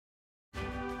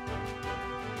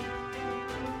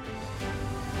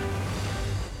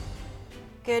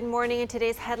Good morning. In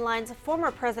today's headlines,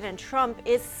 former President Trump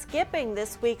is skipping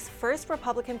this week's first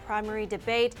Republican primary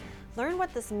debate. Learn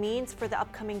what this means for the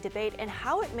upcoming debate and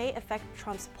how it may affect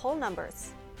Trump's poll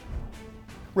numbers.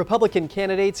 Republican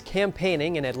candidates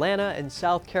campaigning in Atlanta and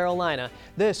South Carolina.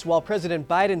 This while President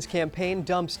Biden's campaign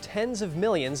dumps tens of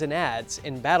millions in ads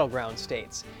in battleground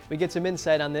states. We get some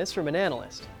insight on this from an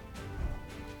analyst.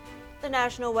 The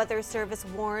National Weather Service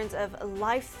warns of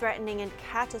life-threatening and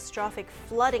catastrophic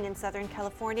flooding in Southern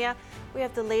California. We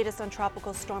have the latest on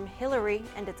Tropical Storm Hilary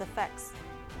and its effects.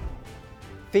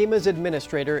 FEMA's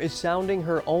administrator is sounding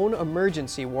her own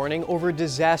emergency warning over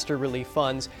disaster relief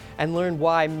funds and learn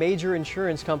why major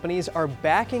insurance companies are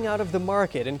backing out of the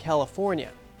market in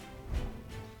California.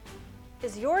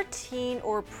 Is your teen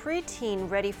or preteen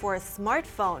ready for a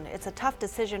smartphone? It's a tough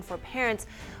decision for parents.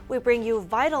 We bring you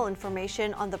vital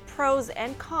information on the pros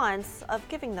and cons of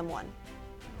giving them one.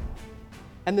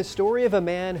 And the story of a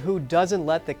man who doesn't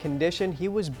let the condition he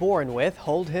was born with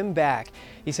hold him back.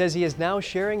 He says he is now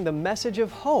sharing the message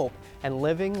of hope and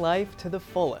living life to the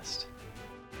fullest.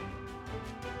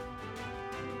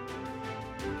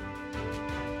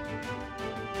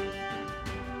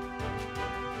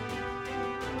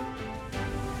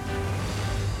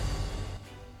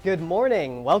 Good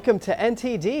morning. Welcome to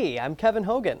NTD. I'm Kevin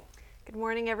Hogan. Good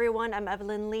morning, everyone. I'm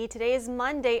Evelyn Lee. Today is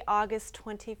Monday, August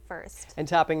 21st. And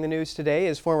topping the news today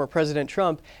is former President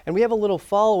Trump. And we have a little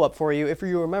follow-up for you. If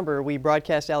you remember, we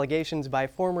broadcast allegations by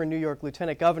former New York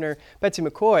Lieutenant Governor Betsy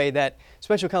McCoy that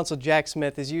Special Counsel Jack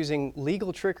Smith is using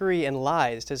legal trickery and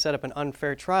lies to set up an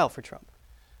unfair trial for Trump.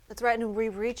 That's right, and we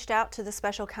reached out to the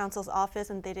special counsel's office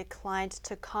and they declined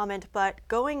to comment. But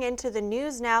going into the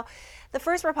news now, the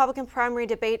first Republican primary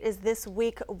debate is this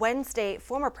week, Wednesday.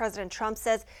 Former President Trump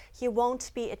says he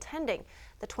won't be attending.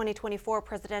 The 2024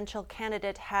 presidential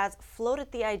candidate has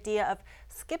floated the idea of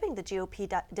skipping the GOP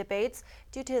debates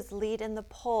due to his lead in the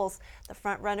polls. The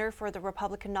frontrunner for the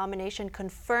Republican nomination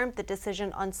confirmed the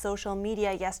decision on social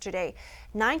media yesterday.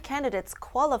 9 candidates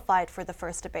qualified for the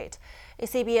first debate. A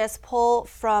CBS poll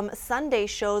from Sunday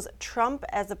shows Trump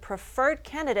as a preferred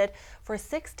candidate for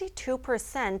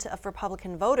 62% of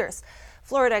Republican voters.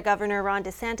 Florida Governor Ron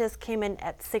DeSantis came in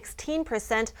at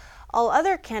 16%. All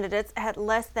other candidates had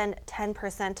less than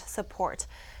 10% support.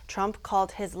 Trump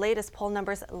called his latest poll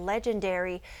numbers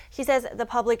legendary. He says the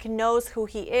public knows who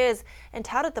he is and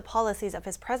touted the policies of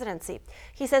his presidency.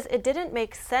 He says it didn't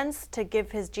make sense to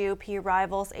give his GOP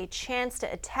rivals a chance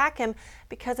to attack him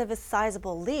because of his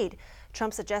sizable lead.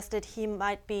 Trump suggested he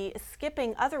might be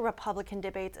skipping other Republican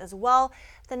debates as well.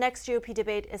 The next GOP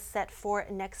debate is set for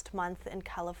next month in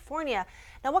California.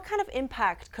 Now, what kind of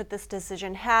impact could this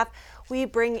decision have? We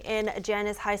bring in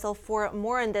Janice Heisel for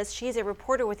more on this. She's a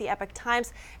reporter with the Epoch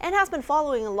Times and has been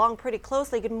following along pretty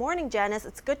closely. Good morning, Janice.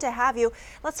 It's good to have you.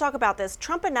 Let's talk about this.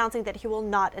 Trump announcing that he will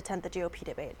not attend the GOP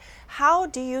debate. How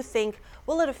do you think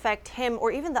will it affect him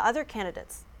or even the other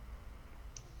candidates?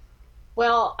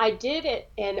 Well, I did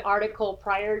an article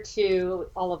prior to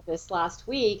all of this last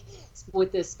week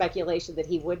with this speculation that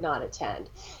he would not attend.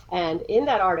 And in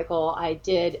that article, I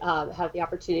did have the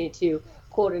opportunity to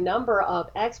quote a number of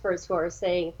experts who are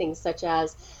saying things such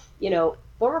as,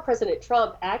 former President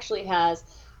Trump actually has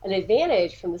an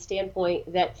advantage from the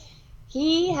standpoint that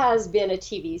he has been a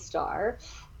TV star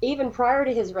even prior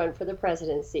to his run for the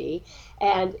presidency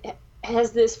and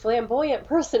has this flamboyant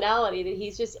personality that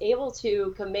he's just able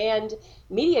to command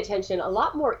media attention a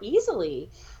lot more easily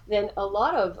than a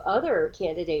lot of other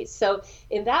candidates. So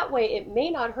in that way, it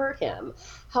may not hurt him.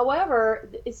 However,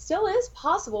 it still is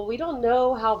possible. We don't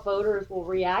know how voters will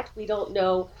react. We don't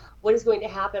know what is going to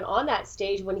happen on that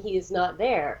stage when he is not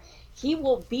there. He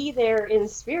will be there in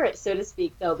spirit, so to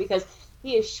speak, though, because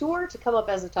he is sure to come up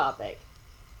as a topic.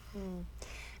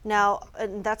 Now,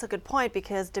 that's a good point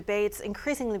because debates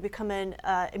increasingly become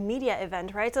a media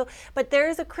event, right? But there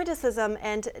is a criticism,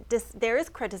 and there is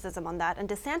criticism on that. And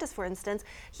DeSantis, for instance,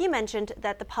 he mentioned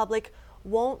that the public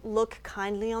won't look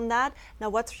kindly on that. Now,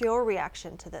 what's your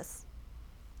reaction to this?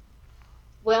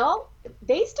 Well,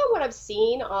 based on what I've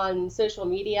seen on social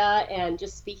media and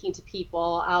just speaking to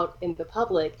people out in the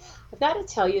public, I've got to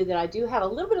tell you that I do have a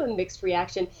little bit of a mixed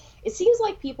reaction. It seems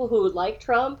like people who like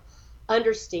Trump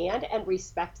understand and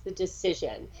respect the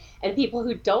decision, and people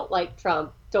who don't like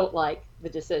Trump don't like the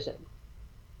decision.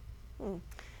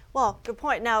 Well, good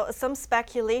point. Now, some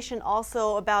speculation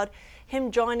also about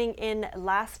him joining in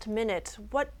last minute.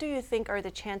 What do you think are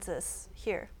the chances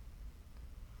here?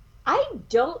 I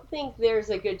don't think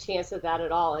there's a good chance of that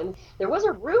at all. And there was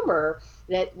a rumor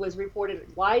that was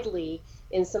reported widely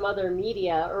in some other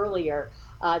media earlier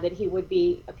that he would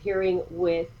be appearing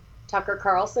with Tucker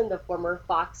Carlson, the former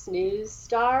Fox News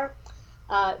star.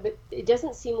 But it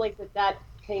doesn't seem like that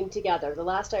came together. The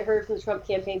last I heard from the Trump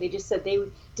campaign, they just said they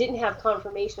didn't have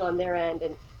confirmation on their end,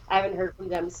 and I haven't heard from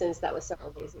them since. That was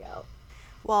several days ago.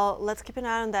 Well, let's keep an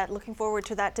eye on that. Looking forward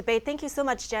to that debate. Thank you so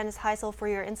much, Janice Heisel, for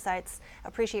your insights.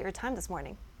 Appreciate your time this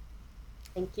morning.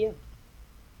 Thank you.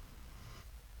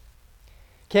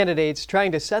 Candidates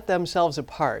trying to set themselves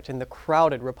apart in the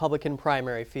crowded Republican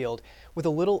primary field. With a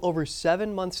little over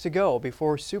 7 months to go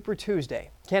before Super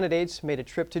Tuesday, candidates made a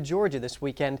trip to Georgia this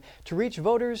weekend to reach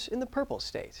voters in the purple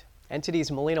state.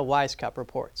 NTD's Melina Weiskup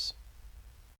reports.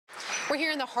 We're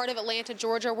here in the heart of Atlanta,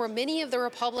 Georgia, where many of the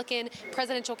Republican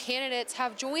presidential candidates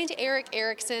have joined Eric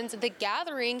Erickson's The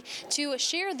Gathering to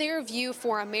share their view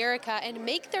for America and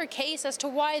make their case as to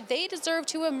why they deserve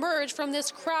to emerge from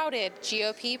this crowded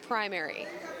GOP primary.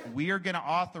 We are going to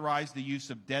authorize the use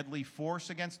of deadly force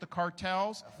against the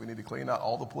cartels. We need to clean out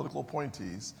all the political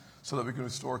appointees so that we can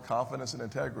restore confidence and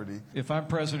integrity. If I'm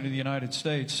president of the United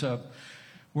States,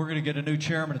 we're going to get a new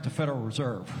chairman at the Federal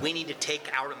Reserve. We need to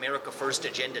take our America First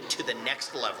agenda to the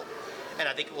next level. And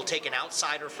I think it will take an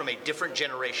outsider from a different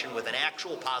generation with an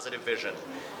actual positive vision.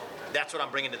 That's what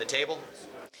I'm bringing to the table.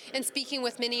 And speaking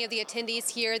with many of the attendees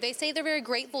here, they say they're very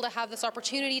grateful to have this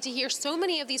opportunity to hear so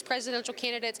many of these presidential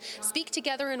candidates speak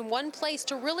together in one place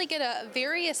to really get a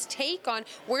various take on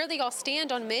where they all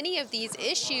stand on many of these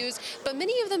issues. But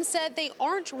many of them said they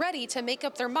aren't ready to make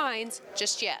up their minds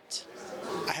just yet.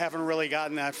 I haven't really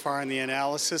gotten that far in the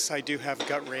analysis. I do have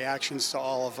gut reactions to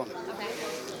all of them. Okay.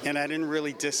 And I didn't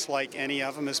really dislike any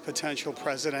of them as potential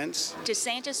presidents.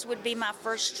 DeSantis would be my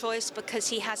first choice because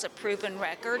he has a proven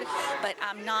record, but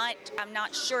I'm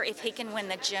not sure if he can win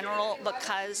the general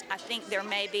because I think there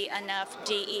may be enough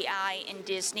DEI and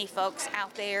Disney folks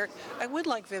out there. I would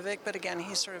like Vivek, but again,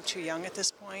 he's sort of too young at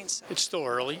this point. It's still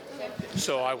early,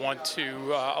 so I want to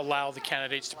allow the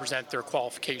candidates to present their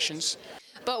qualifications.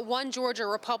 But one Georgia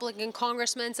Republican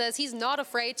congressman says he's not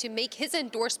afraid to make his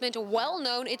endorsement well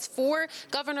known. It's for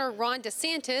Governor Ron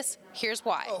DeSantis. Here's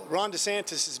why. Ron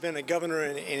DeSantis has been a governor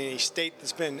in a state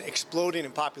that's been exploding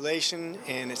in population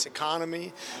and its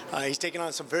economy. He's taken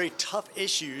on some very tough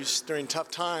issues during tough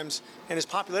times, and his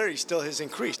popularity still has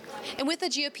increased. And with the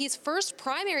GOP's first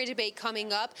primary debate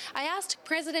coming up, I asked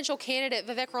presidential candidate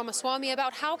Vivek Ramaswamy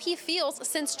about how he feels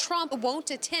since Trump won't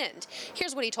attend.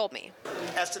 Here's what he told me.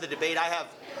 As to the debate, I have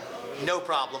no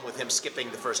problem with him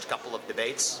skipping the first couple of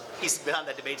debates. He's been on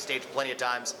that debate stage plenty of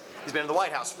times. He's been in the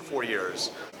White House for 4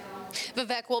 years.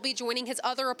 Vivek will be joining his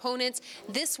other opponents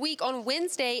this week on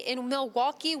Wednesday in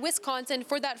Milwaukee, Wisconsin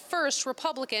for that first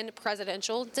Republican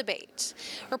presidential debate.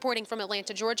 Reporting from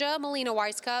Atlanta, Georgia, Melina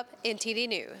Weiskup, NTD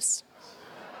News.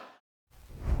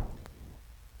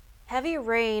 Heavy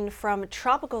rain from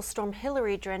Tropical Storm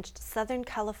Hilary drenched Southern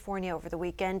California over the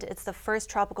weekend. It's the first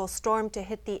tropical storm to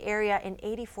hit the area in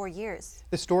 84 years.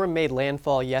 The storm made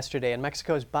landfall yesterday in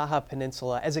Mexico's Baja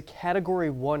Peninsula as a Category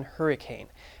 1 hurricane.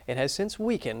 It has since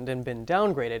weakened and been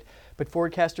downgraded, but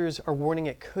forecasters are warning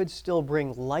it could still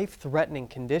bring life-threatening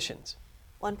conditions.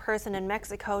 One person in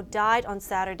Mexico died on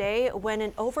Saturday when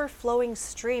an overflowing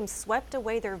stream swept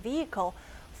away their vehicle.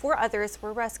 4 others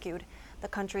were rescued. The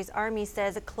country's army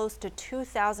says close to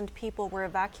 2,000 people were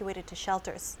evacuated to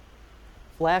shelters.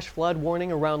 Flash flood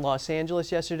warning around Los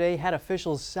Angeles yesterday had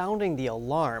officials sounding the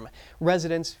alarm.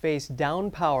 Residents faced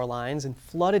downed power lines and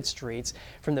flooded streets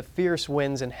from the fierce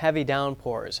winds and heavy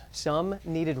downpours. Some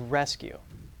needed rescue.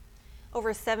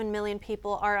 Over 7 million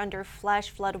people are under flash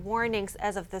flood warnings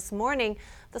as of this morning.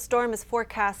 The storm is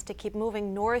forecast to keep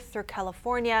moving north through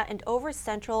California and over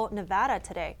central Nevada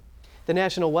today. The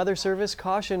National Weather Service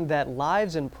cautioned that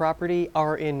lives and property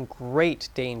are in great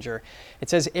danger. It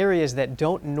says areas that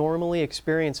don't normally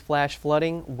experience flash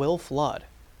flooding will flood.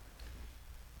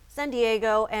 San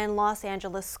Diego and Los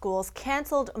Angeles schools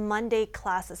canceled Monday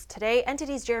classes today.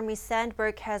 NTD's Jeremy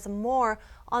Sandberg has more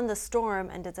on the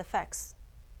storm and its effects.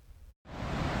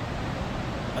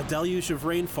 A deluge of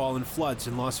rainfall and floods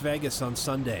in Las Vegas on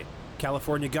Sunday.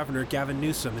 California Governor Gavin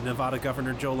Newsom and Nevada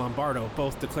Governor Joe Lombardo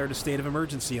both declared a state of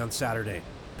emergency on Saturday.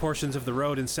 Portions of the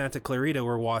road in Santa Clarita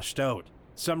were washed out.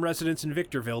 Some residents in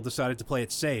Victorville decided to play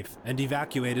it safe and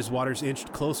evacuate as waters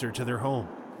inched closer to their home.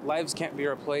 Lives can't be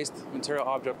replaced, material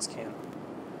objects can.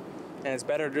 And it's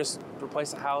better to just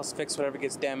replace the house, fix whatever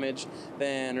gets damaged,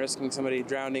 than risking somebody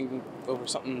drowning over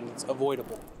something that's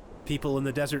avoidable. People in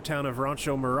the desert town of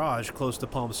Rancho Mirage, close to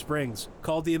Palm Springs,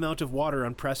 called the amount of water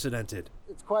unprecedented.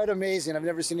 It's quite amazing. I've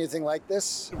never seen anything like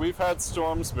this. We've had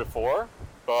storms before,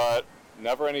 but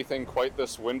never anything quite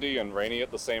this windy and rainy at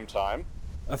the same time.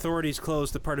 Authorities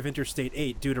closed the part of Interstate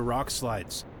 8 due to rock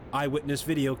slides. Eyewitness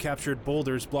video captured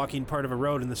boulders blocking part of a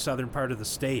road in the southern part of the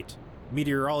state.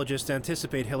 Meteorologists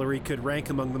anticipate Hilary could rank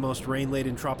among the most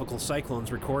rain-laden tropical cyclones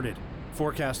recorded.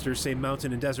 Forecasters say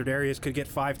mountain and desert areas could get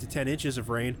 5 to 10 inches of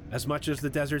rain, as much as the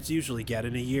deserts usually get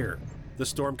in a year. The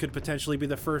storm could potentially be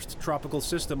the first tropical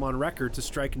system on record to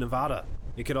strike Nevada.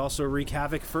 It could also wreak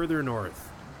havoc further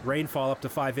north. Rainfall up to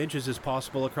 5 inches is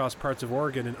possible across parts of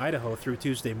Oregon and Idaho through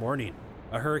Tuesday morning.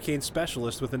 A hurricane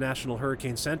specialist with the National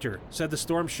Hurricane Center said the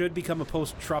storm should become a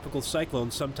post-tropical cyclone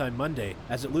sometime Monday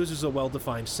as it loses a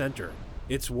well-defined center.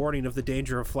 It's warning of the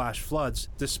danger of flash floods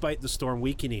despite the storm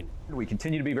weakening. We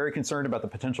continue to be very concerned about the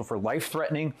potential for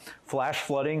life-threatening flash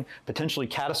flooding, potentially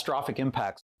catastrophic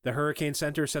impacts. The Hurricane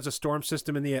Center says a storm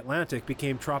system in the Atlantic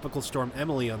became Tropical Storm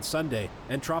Emily on Sunday,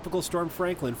 and Tropical Storm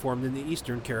Franklin formed in the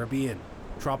eastern Caribbean.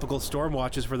 Tropical storm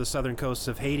watches for the southern coasts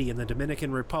of Haiti and the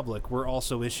Dominican Republic were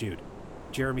also issued.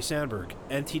 Jeremy Sandberg,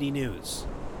 NTD News.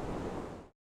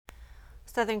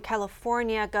 Southern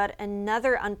California got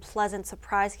another unpleasant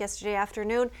surprise yesterday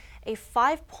afternoon. A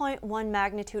 5.1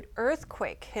 magnitude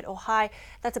earthquake hit Ojai.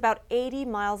 That's about 80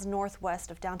 miles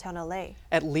northwest of downtown LA.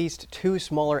 At least 2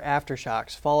 smaller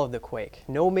aftershocks followed the quake.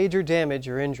 No major damage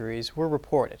or injuries were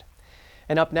reported.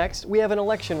 And up next, we have an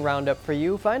election roundup for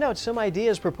you. Find out some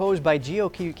ideas proposed by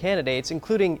GOP candidates,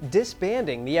 including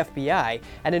disbanding the FBI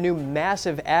and a new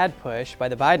massive ad push by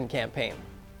the Biden campaign.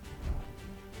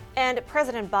 And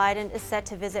President Biden is set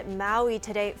to visit Maui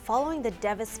today following the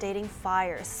devastating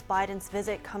fires. Biden's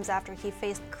visit comes after he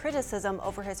faced criticism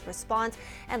over his response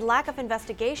and lack of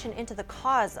investigation into the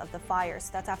cause of the fires.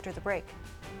 That's after the break.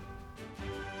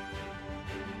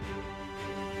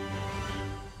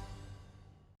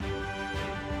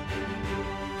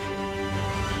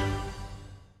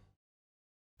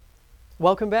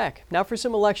 Welcome back. Now for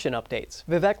some election updates.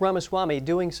 Vivek Ramaswamy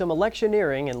doing some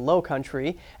electioneering in Low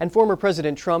Country, and former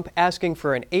President Trump asking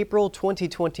for an April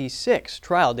 2026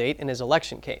 trial date in his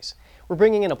election case. We're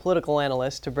bringing in a political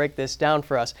analyst to break this down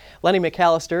for us. Lenny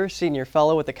McAllister, Senior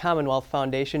Fellow at the Commonwealth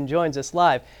Foundation, joins us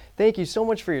live. Thank you so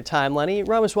much for your time, Lenny.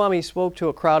 Ramaswamy spoke to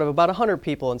a crowd of about 100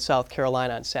 people in South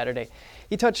Carolina on Saturday.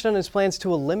 He touched on his plans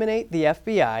to eliminate the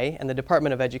FBI and the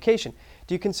Department of Education.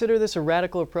 Do you consider this a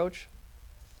radical approach?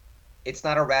 It's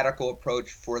not a radical approach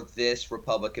for this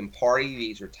Republican Party.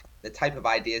 These are the type of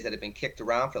ideas that have been kicked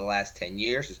around for the last 10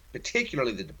 years,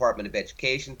 particularly the Department of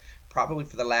Education, probably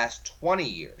for the last 20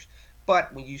 years.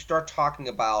 But when you start talking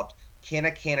about can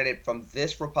a candidate from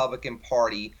this Republican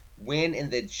Party win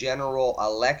in the general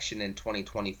election in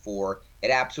 2024, it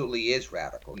absolutely is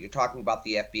radical. You're talking about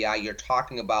the FBI, you're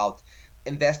talking about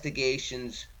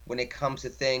investigations when it comes to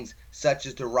things such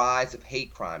as the rise of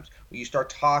hate crimes. When you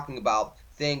start talking about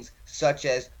things such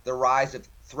as the rise of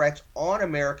threats on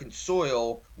American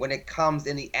soil when it comes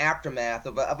in the aftermath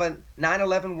of a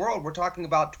 9/11 world. We're talking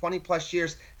about 20 plus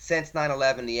years since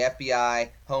 9/11. The FBI,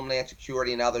 Homeland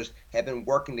Security, and others have been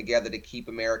working together to keep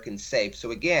Americans safe. So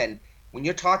again, when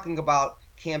you're talking about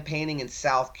campaigning in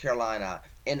South Carolina,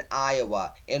 in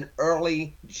Iowa, in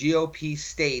early GOP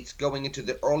states going into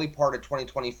the early part of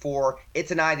 2024, it's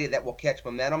an idea that will catch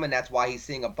momentum, and that's why he's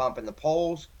seeing a bump in the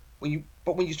polls.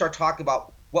 But when you start talking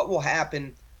about what will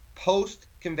happen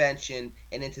post-convention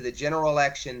and into the general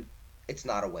election, it's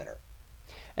not a winner.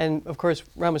 And of course,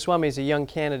 Ramaswamy is a young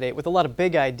candidate with a lot of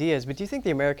big ideas, but do you think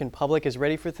the American public is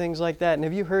ready for things like that? And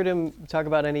have you heard him talk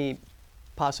about any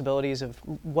possibilities of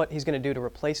what he's going to do to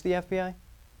replace the FBI?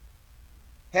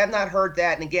 Have not heard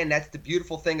that. And again, that's the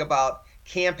beautiful thing about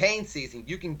campaign season.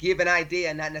 You can give an idea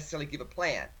and not necessarily give a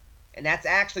plan. And that's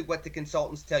actually what the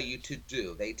consultants tell you to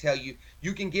do. They tell you,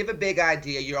 you can give a big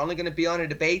idea. You're only going to be on a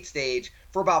debate stage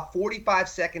for about 45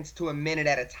 seconds to a minute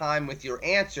at a time with your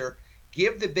answer.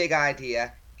 Give the big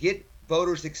idea, get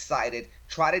voters excited,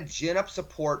 try to gin up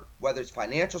support, whether it's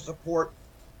financial support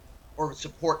or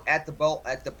support at the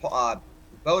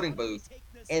voting booth,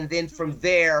 and then from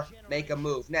there, make a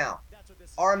move. Now,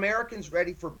 are Americans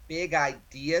ready for big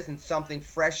ideas and something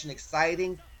fresh and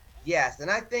exciting? Yes, and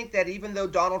I think that even though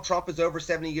Donald Trump is over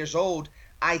 70 years old,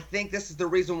 I think this is the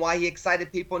reason why he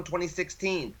excited people in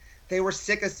 2016. They were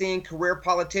sick of seeing career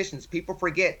politicians. People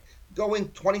forget, going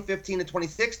 2015 to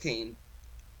 2016,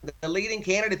 the leading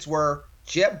candidates were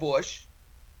Jeb Bush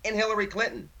and Hilary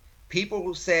Clinton. People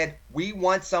who said, we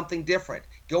want something different.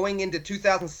 Going into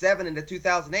 2007 into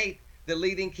 2008, the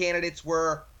leading candidates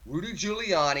were Rudy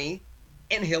Giuliani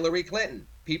and Hillary Clinton.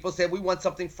 People said we want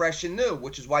something fresh and new,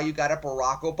 which is why you got a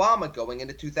Barack Obama going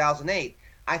into 2008.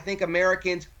 I think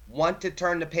Americans want to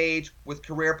turn the page with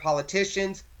career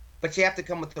politicians, but you have to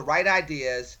come with the right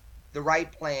ideas, the right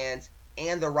plans,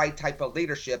 and the right type of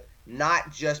leadership,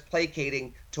 not just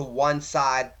placating to one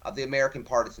side of the American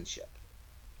partisanship.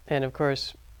 And of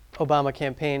course, Obama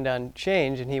campaigned on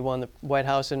change and he won the White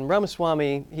House. And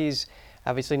Ramaswamy, he's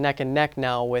obviously neck and neck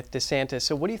now with DeSantis.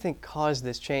 So what do you think caused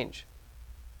this change?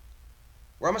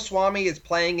 Ramaswamy is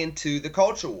playing into the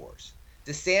culture wars.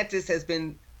 DeSantis has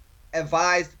been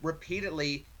advised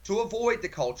repeatedly to avoid the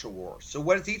culture wars. So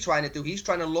what is he trying to do? He's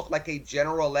trying to look like a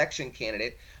general election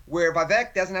candidate, where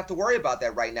Vivek doesn't have to worry about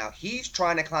that right now. He's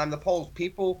trying to climb the polls.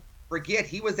 People forget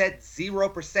he was at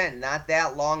 0% not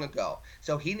that long ago.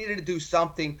 So he needed to do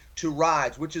something to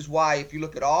rise, which is why if you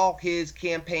look at all his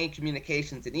campaign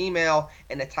communications and email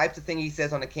and the types of things he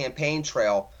says on the campaign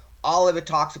trail, all of it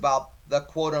talks about the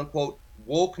quote-unquote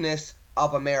wokeness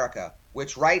of America,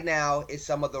 which right now is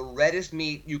some of the reddest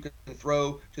meat you can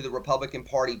throw to the Republican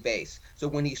Party base. So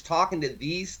when he's talking to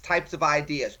these types of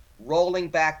ideas, rolling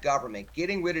back government,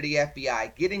 getting rid of the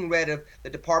FBI, getting rid of the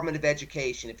Department of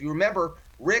Education. If you remember,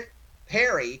 Rick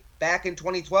Perry back in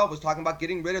 2012 was talking about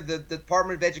getting rid of the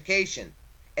Department of Education,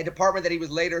 a department that he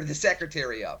was later the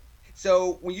secretary of.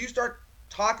 So when you start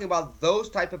talking about those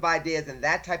type of ideas and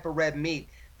that type of red meat,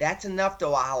 that's enough to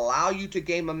allow you to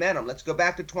gain momentum. Let's go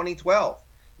back to 2012.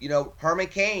 You know, Herman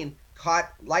Cain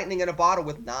caught lightning in a bottle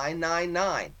with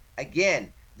 999.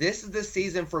 Again, this is the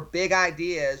season for big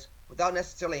ideas without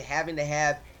necessarily having to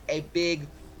have a big,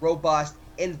 robust,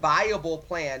 and viable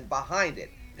plan behind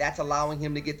it. That's allowing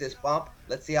him to get this bump.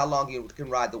 Let's see how long he can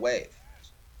ride the wave.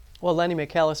 Well, Lenny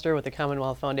McAllister with the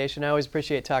Commonwealth Foundation, I always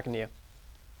appreciate talking to you.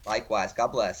 Likewise. God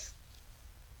bless.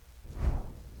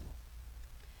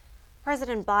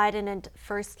 President Biden and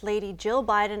First Lady Jill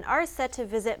Biden are set to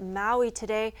visit Maui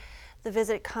today. The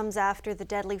visit comes after the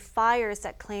deadly fires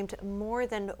that claimed more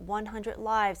than 100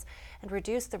 lives and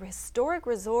reduced the historic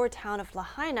resort town of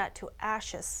Lahaina to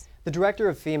ashes. The director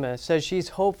of FEMA says she's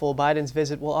hopeful Biden's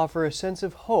visit will offer a sense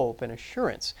of hope and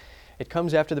assurance. It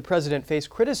comes after the president faced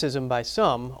criticism by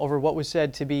some over what was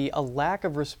said to be a lack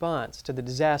of response to the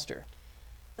disaster.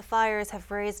 The fires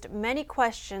have raised many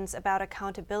questions about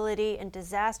accountability and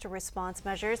disaster response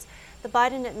measures. The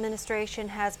Biden administration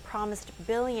has promised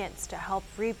billions to help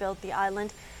rebuild the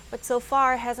island, but so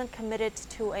far hasn't committed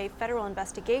to a federal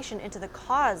investigation into the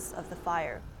cause of the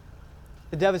fire.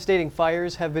 The devastating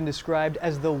fires have been described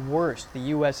as the worst the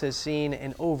U.S. has seen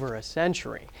in over a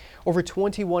century. Over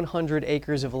 2,100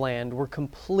 acres of land were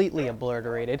completely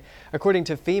obliterated. According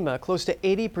to FEMA, close to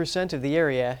 80% of the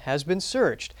area has been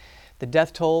searched. The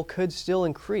death toll could still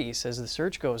increase as the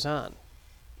search goes on.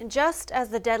 And just as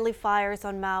the deadly fires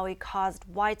on Maui caused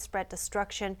widespread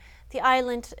destruction, the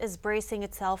island is bracing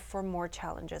itself for more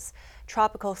challenges.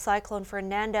 Tropical Cyclone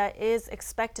Fernanda is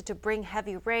expected to bring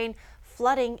heavy rain,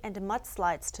 flooding, and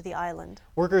mudslides to the island.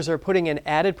 Workers are putting in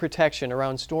added protection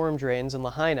around storm drains in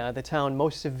Lahaina, the town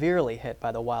most severely hit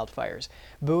by the wildfires.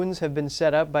 Booms have been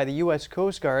set up by the U.S.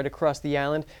 Coast Guard across the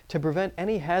island to prevent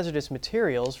any hazardous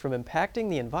materials from impacting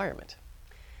the environment.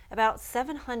 About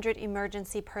 700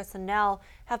 emergency personnel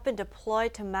have been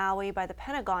deployed to Maui by the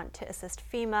Pentagon to assist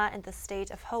FEMA and the state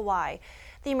of Hawaii.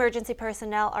 The emergency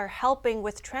personnel are helping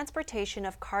with transportation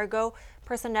of cargo,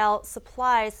 personnel,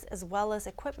 supplies, as well as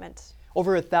equipment.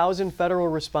 Over 1,000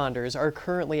 federal responders are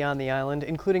currently on the island,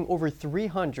 including over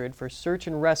 300 for search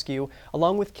and rescue,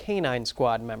 along with canine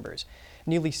squad members.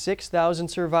 Nearly 6,000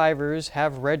 survivors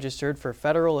have registered for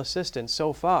federal assistance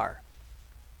so far.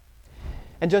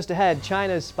 And just ahead,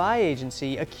 China's spy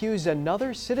agency accused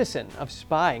another citizen of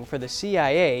spying for the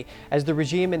CIA as the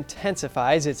regime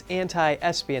intensifies its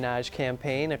anti-espionage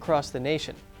campaign across the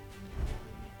nation.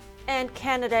 And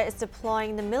Canada is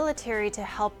deploying the military to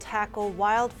help tackle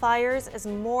wildfires as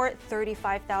more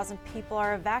 35,000 people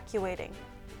are evacuating.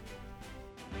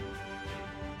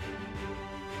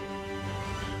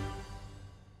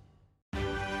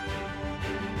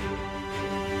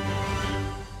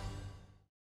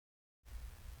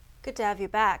 Good to have you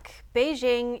back.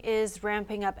 Beijing is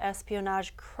ramping up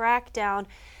espionage crackdown,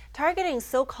 targeting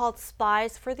so-called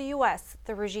spies for the U.S.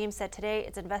 The regime said today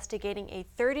it's investigating a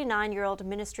 39-year-old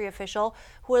ministry official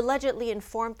who allegedly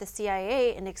informed the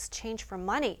CIA in exchange for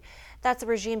money. That's the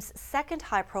regime's second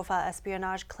high-profile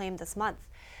espionage claim this month.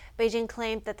 Beijing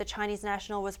claimed that the Chinese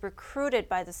national was recruited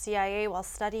by the CIA while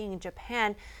studying in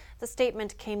Japan. The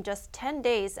statement came just 10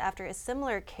 days after a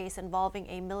similar case involving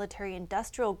a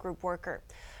military-industrial group worker.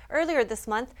 Earlier this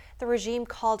month, the regime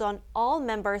called on all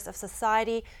members of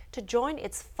society to join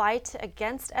its fight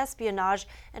against espionage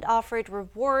and offered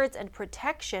rewards and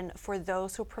protection for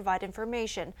those who provide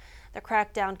information. The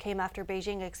crackdown came after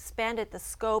Beijing expanded the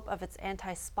scope of its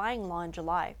anti-spying law in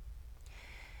July.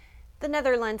 The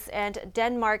Netherlands and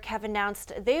Denmark have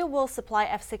announced they will supply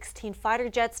F-16 fighter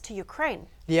jets to Ukraine.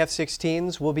 The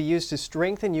F-16s will be used to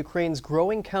strengthen Ukraine's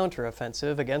growing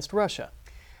counteroffensive against Russia.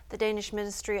 The Danish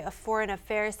Ministry of Foreign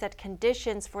Affairs said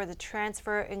conditions for the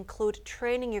transfer include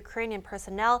training Ukrainian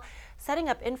personnel, setting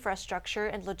up infrastructure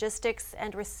and logistics,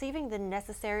 and receiving the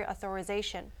necessary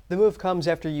authorization. The move comes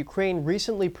after Ukraine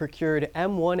recently procured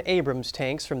M1 Abrams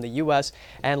tanks from the U.S.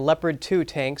 and Leopard 2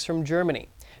 tanks from Germany.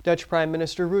 Dutch Prime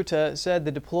Minister Rutte said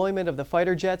the deployment of the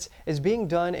fighter jets is being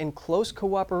done in close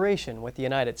cooperation with the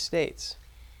United States.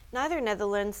 Neither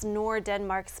Netherlands nor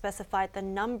Denmark specified the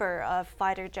number of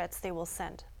fighter jets they will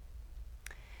send.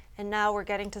 And now we're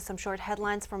getting to some short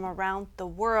headlines from around the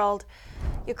world.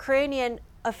 Ukrainian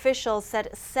officials said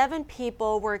 7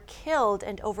 people were killed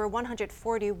and over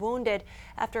 140 wounded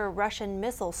after a Russian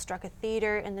missile struck a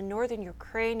theater in the northern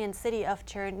Ukrainian city of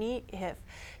Chernihiv.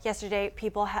 Yesterday,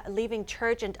 people leaving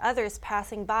church and others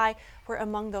passing by were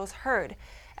among those hurt.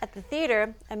 At the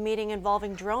theater, a meeting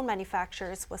involving drone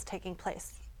manufacturers was taking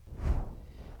place.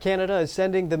 Canada is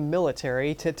sending the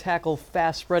military to tackle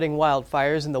fast-spreading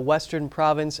wildfires in the western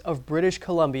province of British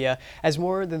Columbia as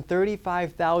more than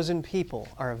 35,000 people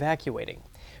are evacuating.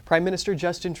 Prime Minister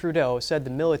Justin Trudeau said the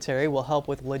military will help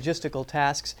with logistical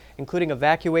tasks, including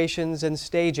evacuations and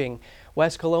staging.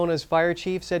 West Kelowna's fire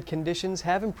chief said conditions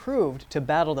have improved to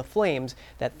battle the flames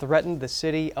that threatened the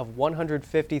city of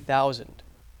 150,000.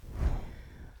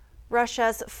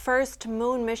 Russia's first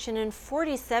moon mission in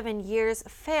 47 years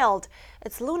failed.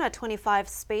 Its Luna 25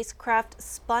 spacecraft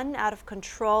spun out of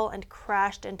control and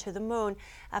crashed into the moon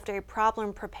after a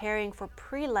problem preparing for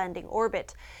pre-landing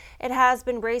orbit. It has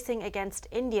been racing against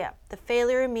India. The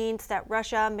failure means that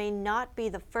Russia may not be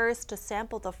the first to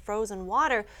sample the frozen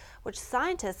water, which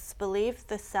scientists believe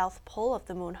the south pole of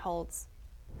the moon holds.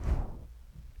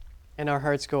 And our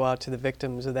hearts go out to the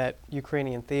victims of that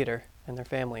Ukrainian theater and their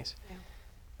families. Yeah.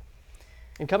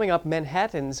 And coming up,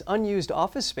 Manhattan's unused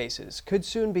office spaces could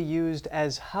soon be used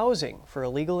as housing for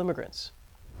illegal immigrants.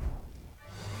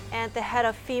 And the head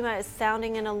of FEMA is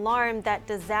sounding an alarm that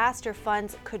disaster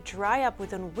funds could dry up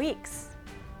within weeks.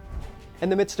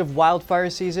 In the midst of wildfire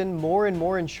season, more and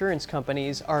more insurance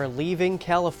companies are leaving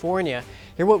California.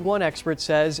 Hear what one expert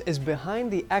says is behind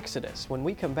the exodus when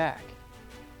we come back.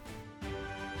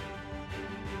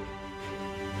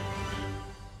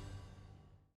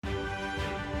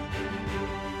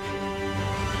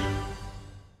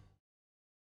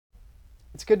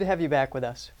 It's good to have you back with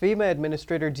us. FEMA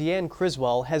Administrator Deanne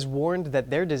Criswell has warned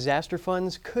that their disaster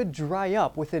funds could dry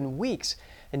up within weeks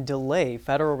and delay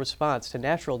federal response to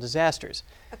natural disasters.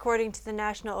 According to the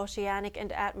National Oceanic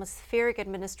and Atmospheric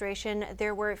Administration,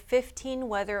 there were 15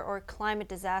 weather or climate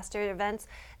disaster events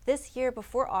this year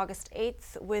before August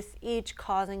 8th, with each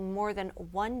causing more than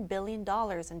 $1 billion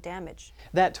in damage.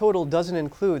 That total doesn't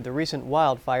include the recent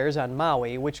wildfires on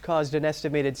Maui, which caused an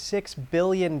estimated $6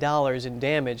 billion in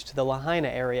damage to the Lahaina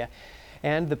area.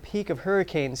 And the peak of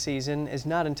hurricane season is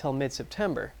not until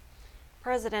mid-September.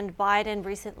 President Biden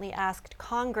recently asked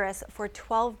Congress for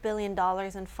 $12 billion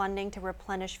in funding to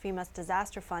replenish FEMA's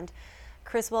disaster fund.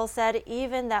 Criswell said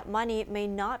even that money may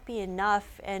not be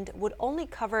enough and would only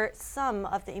cover some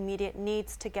of the immediate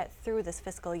needs to get through this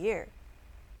fiscal year.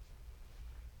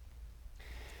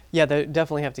 Yeah, they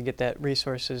definitely have to get that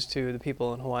resources to the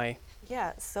people in Hawaii.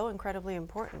 Yeah, so incredibly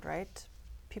important, right?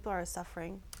 People are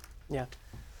suffering. Yeah.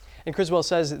 And Criswell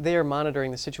says they are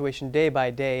monitoring the situation day by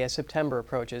day as September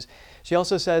approaches. She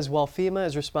also says while FEMA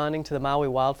is responding to the Maui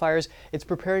wildfires, it's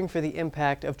preparing for the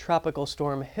impact of Tropical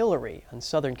Storm Hilary on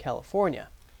Southern California.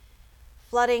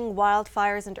 Flooding,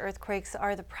 wildfires, and earthquakes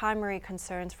are the primary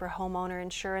concerns for homeowner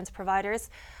insurance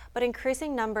providers, but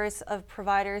increasing numbers of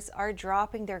providers are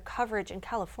dropping their coverage in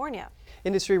California.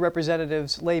 Industry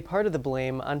representatives lay part of the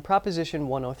blame on Proposition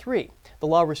 103. The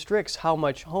law restricts how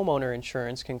much homeowner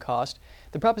insurance can cost.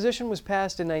 The proposition was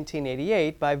passed in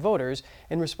 1988 by voters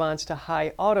in response to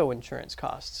high auto insurance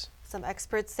costs. Some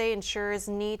experts say insurers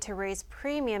need to raise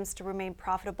premiums to remain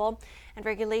profitable, and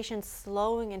regulations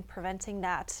slowing and preventing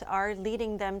that are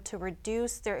leading them to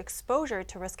reduce their exposure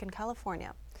to risk in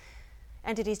California.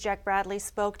 NTD's Jack Bradley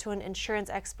spoke to an insurance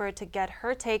expert to get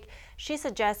her take. She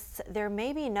suggests there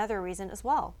may be another reason as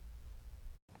well.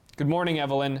 Good morning,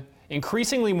 Evelyn.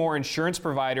 Increasingly more insurance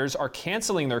providers are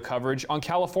canceling their coverage on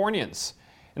Californians.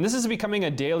 And this is becoming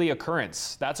a daily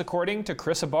occurrence. That's according to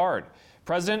Chris Hubbard,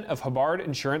 president of Hubbard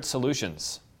Insurance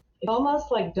Solutions. It's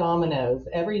almost like dominoes.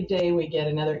 Every day we get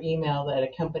another email that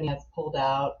a company has pulled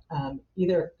out,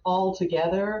 either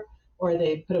altogether, or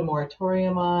they put a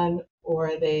moratorium on,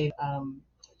 or they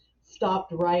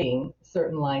stopped writing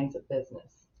certain lines of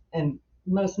business, and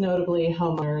most notably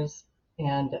homeowners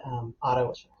and auto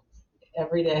insurance.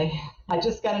 Every day, I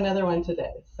just got another one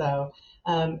today. So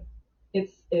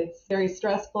it's very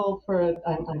stressful for,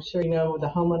 I'm sure you know, the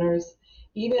homeowners,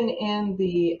 Even in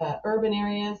the urban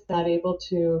areas, not able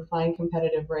to find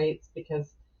competitive rates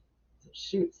because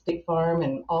State Farm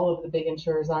and all of the big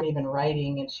insurers aren't even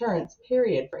writing insurance,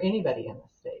 period, for anybody in the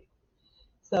state.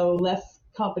 So less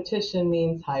competition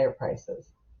means higher prices.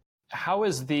 How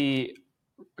is the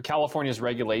California's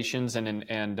regulations and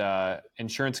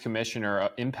insurance commissioner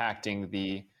impacting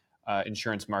the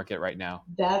insurance market right now?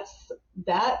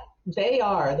 They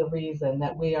are the reason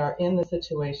that we are in the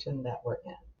situation that we're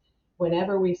in.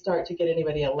 Whenever we start to get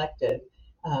anybody elected,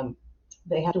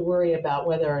 they have to worry about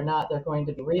whether or not they're going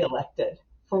to be reelected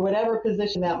for whatever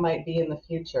position that might be in the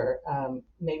future.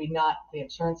 Maybe not the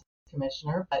insurance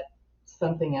commissioner, but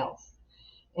something else.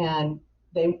 And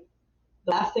the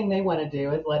last thing they want to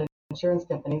do is let insurance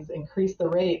companies increase the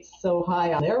rates so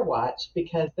high on their watch,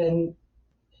 because then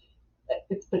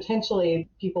it's potentially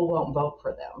people won't vote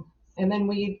for them. And then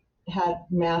we had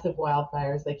massive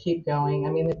wildfires. They keep going. I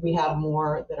mean, we have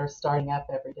more that are starting up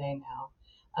every day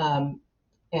now.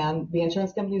 And the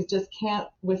insurance companies just can't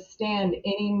withstand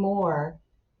any more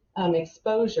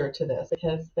exposure to this,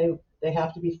 because they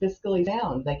have to be fiscally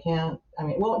sound. They can't, I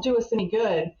mean, it won't do us any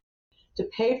good to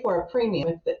pay for a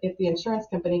premium if the insurance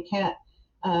company can't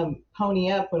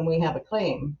pony up when we have a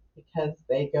claim because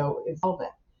they go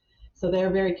insolvent. So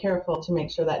they're very careful to make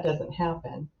sure that doesn't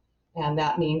happen. And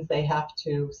that means they have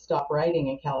to stop writing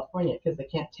in California because they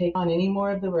can't take on any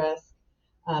more of the risk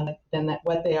than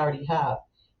what they already have.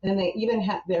 And they even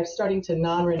they're starting to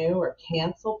non-renew or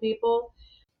cancel people.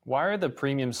 Why are the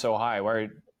premiums so high? Why are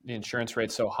the insurance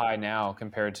rates so high now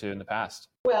compared to in the past?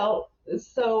 Well,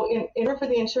 so in order for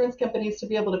the insurance companies to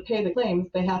be able to pay the claims,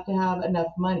 they have to have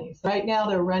enough money. So right now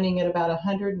they're running at about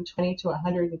 120 to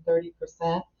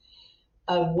 130%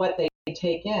 of what they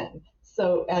take in.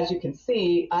 So as you can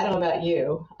see, I don't know about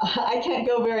you, I can't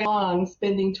go very long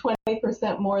spending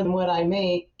 20% more than what I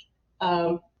make,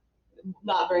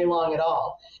 not very long at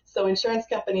all. So insurance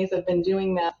companies have been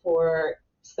doing that for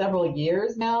several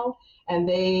years now, and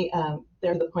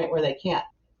they're at the point where they can't.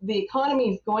 The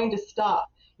economy is going to stop.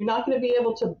 You're not going to be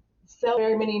able to sell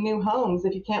very many new homes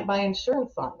if you can't buy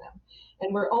insurance on them.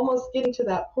 And we're almost getting to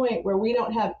that point where we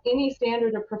don't have any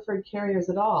standard or preferred carriers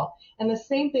at all. And the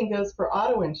same thing goes for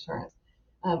auto insurance.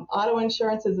 Auto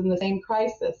insurance is in the same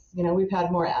crisis. You know, we've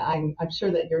had more, I'm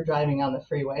sure that you're driving on the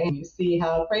freeway and you see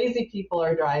how crazy people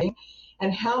are driving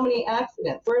and how many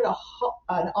accidents. We're at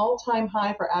an all-time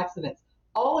high for accidents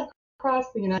all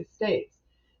across the United States.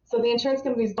 So the insurance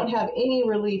companies don't have any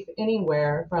relief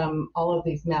anywhere from all of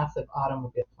these massive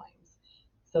automobile claims.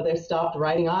 So they've stopped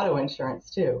writing auto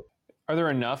insurance too. Are there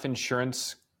enough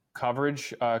insurance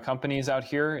coverage companies out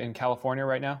here in California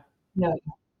right now? No,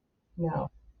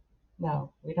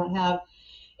 we don't have.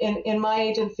 In my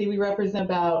agency, we represent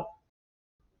about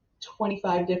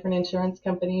 25 different insurance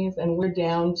companies, and we're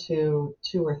down to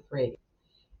 2 or 3.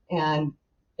 And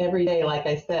every day, like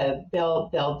I said,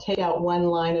 they'll take out one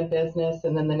line of business,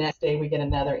 and then the next day we get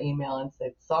another email and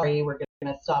say, sorry, we're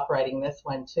going to stop writing this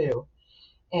one too.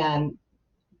 And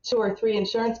 2 or 3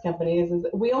 insurance companies,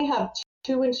 we only have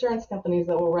 2 insurance companies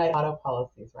that will write auto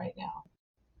policies right now.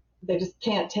 They just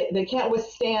can't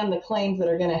withstand the claims that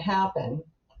are going to happen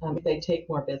if they take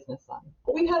more business on.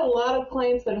 We've had a lot of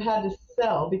claims that have had to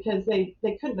sell because they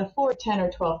couldn't afford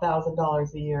 $10,000 or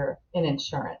 $12,000 a year in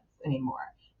insurance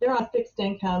anymore. They're on fixed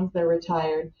incomes, they're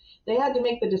retired. They had to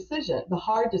make the decision, the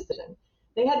hard decision.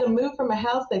 They had to move from a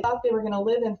house they thought they were going to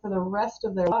live in for the rest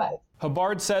of their lives.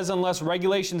 Hubbard says unless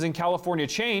regulations in California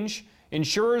change,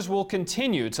 insurers will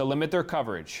continue to limit their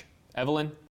coverage.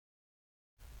 Evelyn?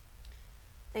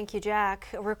 Thank you, Jack.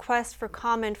 A request for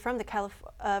comment from the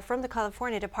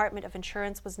California Department of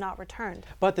Insurance was not returned.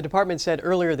 But the department said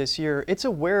earlier this year it's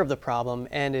aware of the problem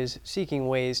and is seeking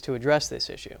ways to address this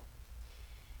issue.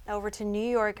 Over to New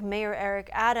York, Mayor Eric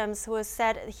Adams, who has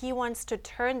said he wants to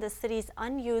turn the city's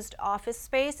unused office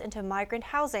space into migrant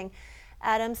housing.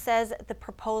 Adams says the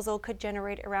proposal could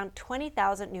generate around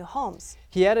 20,000 new homes.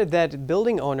 He added that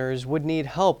building owners would need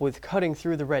help with cutting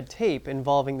through the red tape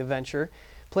involving the venture.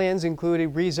 Plans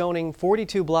included rezoning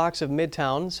 42 blocks of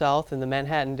Midtown South in the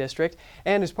Manhattan district,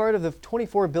 and as part of the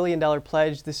 $24 billion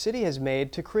pledge the city has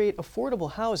made to create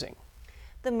affordable housing.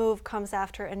 The move comes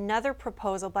after another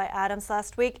proposal by Adams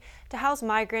last week to house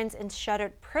migrants in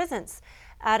shuttered prisons.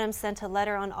 Adams sent a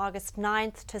letter on August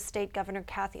 9th to State Governor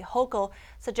Kathy Hochul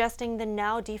suggesting the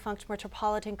now defunct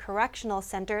Metropolitan Correctional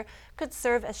Center could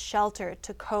serve as shelter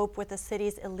to cope with the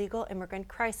city's illegal immigrant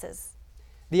crisis.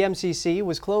 The MCC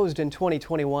was closed in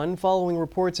 2021 following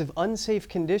reports of unsafe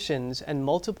conditions and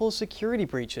multiple security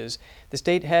breaches. The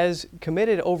state has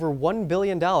committed over $1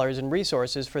 billion in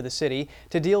resources for the city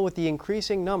to deal with the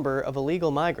increasing number of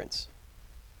illegal migrants.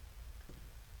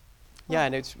 Yeah,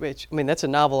 and I mean, that's a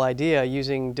novel idea,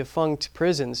 using defunct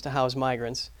prisons to house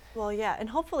migrants. Well, yeah, and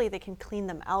hopefully they can clean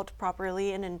them out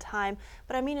properly and in time.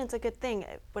 But I mean, it's a good thing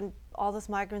when all those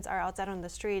migrants are outside on the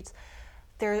streets.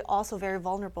 They're also very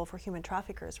vulnerable for human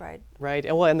traffickers, right? Right.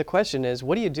 And well, and the question is,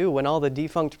 what do you do when all the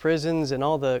defunct prisons and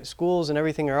all the schools and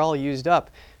everything are all used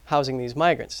up housing these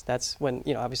migrants? That's when,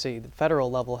 obviously the federal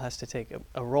level has to take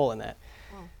a role in that.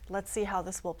 Well, let's see how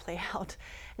this will play out.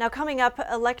 Now, coming up,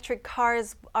 electric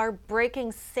cars are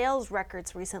breaking sales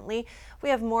records recently. We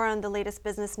have more on the latest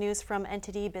business news from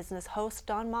NTD business host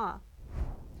Don Ma.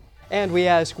 And we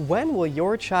ask, when will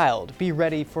your child be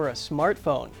ready for a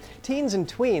smartphone? Teens and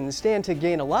tweens stand to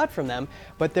gain a lot from them,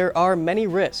 but there are many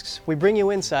risks. We bring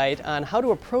you insight on how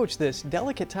to approach this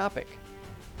delicate topic.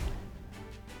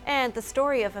 And the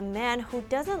story of a man who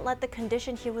doesn't let the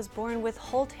condition he was born with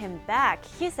hold him back.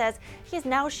 He says he's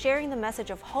now sharing the message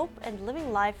of hope and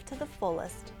living life to the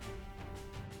fullest.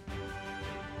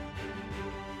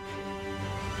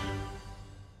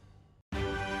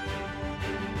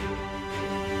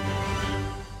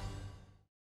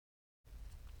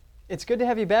 It's good to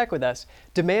have you back with us.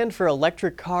 Demand for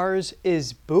electric cars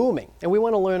is booming, and we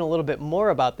want to learn a little bit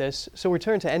more about this, so we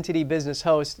turn to NTD business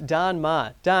host Don Ma.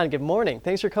 Don, good morning.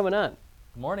 Thanks for coming on.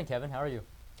 Good morning, Kevin. How are you?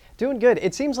 Doing good.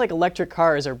 It seems like electric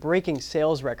cars are breaking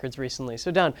sales records recently. So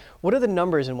Don, what are the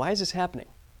numbers and why is this happening?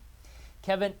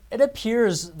 Kevin, it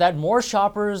appears that more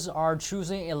shoppers are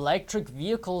choosing electric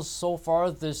vehicles so far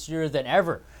this year than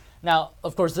ever. Now,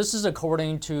 of course, this is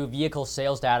according to vehicle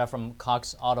sales data from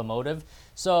Cox Automotive.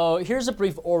 So here's a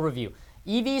brief overview.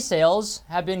 EV sales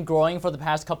have been growing for the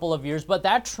past couple of years, but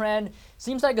that trend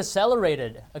seems like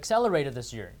accelerated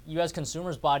this year. U.S.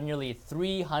 consumers bought nearly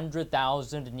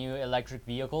 300,000 new electric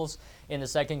vehicles in the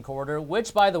second quarter,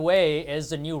 which, by the way,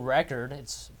 is a new record.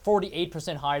 It's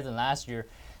 48% higher than last year.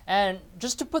 And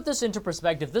just to put this into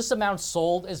perspective, this amount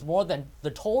sold is more than the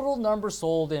total number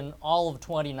sold in all of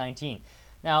 2019.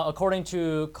 Now, according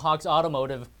to Cox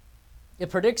Automotive, it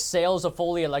predicts sales of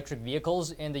fully electric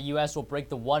vehicles in the U.S. will break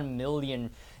the 1 million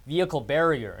vehicle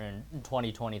barrier in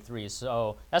 2023.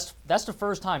 So that's the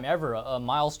first time ever, a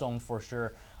milestone for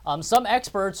sure. Some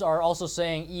experts are also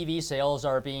saying EV sales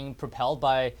are being propelled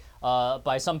by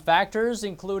some factors,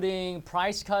 including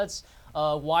price cuts,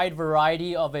 a wide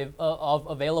variety of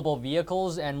available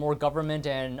vehicles, and more government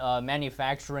and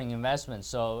manufacturing investments.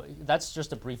 So that's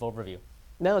just a brief overview.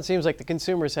 Now it seems like the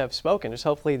consumers have spoken. Just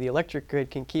hopefully the electric grid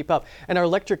can keep up. And are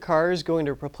electric cars going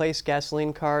to replace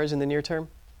gasoline cars in the near term?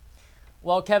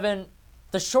 Well, Kevin,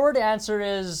 the short answer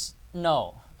is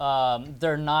no.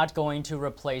 They're not going to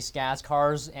replace gas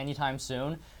cars anytime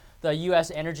soon. The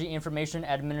U.S. Energy Information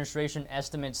Administration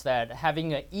estimates that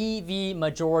having an EV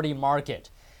majority market,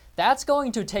 that's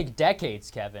going to take decades,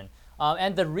 Kevin.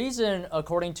 And the reason,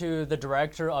 according to the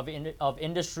director of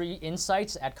industry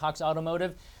insights at Cox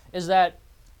Automotive, is that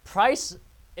price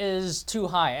is too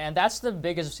high, and that's the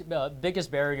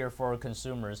biggest barrier for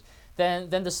consumers. Then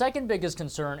the second biggest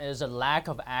concern is a lack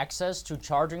of access to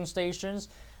charging stations.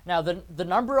 Now, the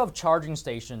number of charging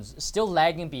stations is still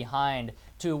lagging behind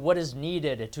to what is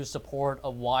needed to support a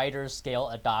wider scale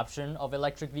adoption of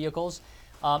electric vehicles.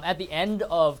 At the end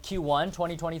of Q1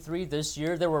 2023, this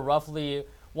year, there were roughly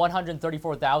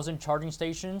 134,000 charging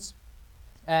stations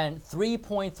and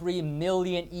 3.3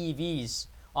 million EVs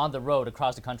on the road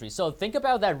across the country. So think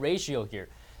about that ratio here.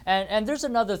 And there's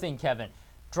another thing, Kevin.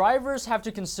 Drivers have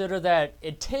to consider that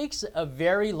it takes a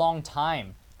very long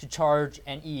time to charge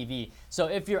an EV. So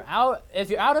if you're out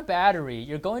of battery,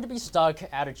 you're going to be stuck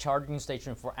at a charging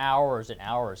station for hours and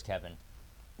hours, Kevin.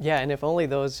 Yeah, and if only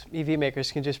those EV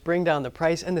makers can just bring down the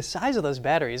price and the size of those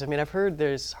batteries. I mean, I've heard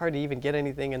there's hard to even get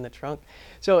anything in the trunk.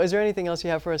 So is there anything else you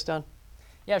have for us, Don?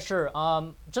 Yeah, sure.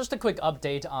 Just a quick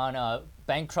update on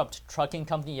bankrupt trucking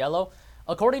company Yellow.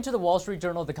 According to the Wall Street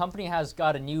Journal, the company has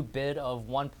got a new bid of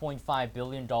 $1.5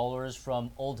 billion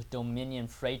from Old Dominion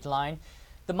Freight Line.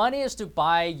 The money is to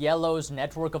buy Yellow's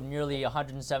network of nearly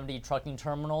 170 trucking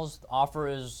terminals. The offer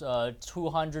is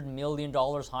 $200 million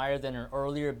higher than an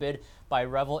earlier bid by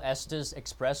Revel Estes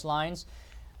Express Lines.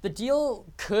 The deal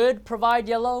could provide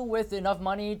Yellow with enough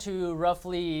money to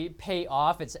roughly pay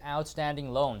off its outstanding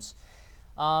loans.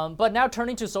 But now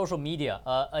turning to social media,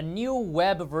 a new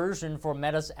web version for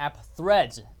Meta's app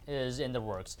Threads is in the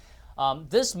works.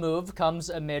 This move comes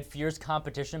amid fierce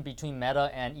competition between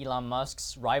Meta and Elon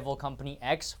Musk's rival company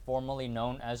X, formerly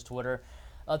known as Twitter.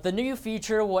 The new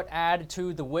feature would add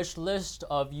to the wish list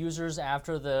of users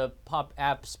after the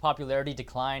app's popularity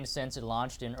declined since it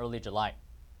launched in early July.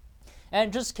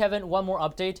 And just, Kevin, one more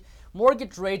update.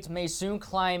 Mortgage rates may soon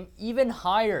climb even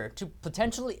higher to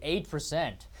potentially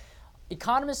 8%.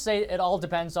 Economists say it all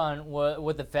depends on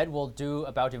what the Fed will do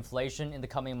about inflation in the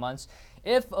coming months.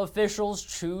 If officials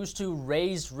choose to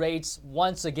raise rates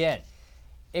once again,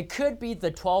 it could be the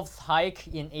 12th hike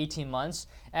in 18 months.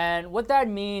 And what that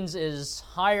means is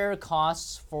higher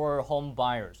costs for home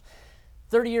buyers.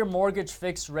 30-year mortgage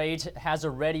fixed rate has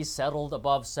already settled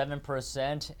above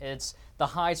 7%. It's the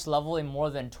highest level in more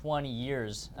than 20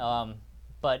 years.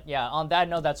 But yeah, on that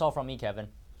note, that's all from me, Kevin.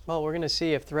 Well, we're going to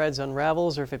see if Threads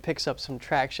unravels or if it picks up some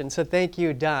traction. So thank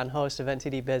you, Don, host of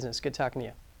NTD Business. Good talking to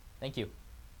you. Thank you.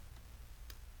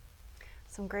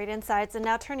 Some great insights. And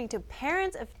now turning to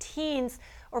parents of teens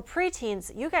or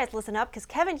preteens, you guys listen up, because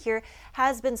Kevin here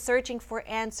has been searching for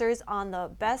answers on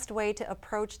the best way to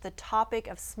approach the topic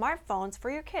of smartphones for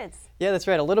your kids. Yeah, that's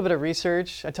right. A little bit of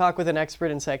research, a talk with an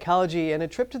expert in psychology, and a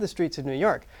trip to the streets of New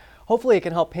York. Hopefully it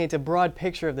can help paint a broad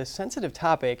picture of this sensitive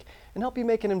topic and help you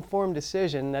make an informed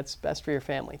decision that's best for your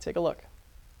family. Take a look.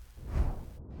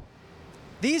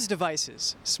 These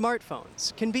devices,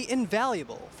 smartphones, can be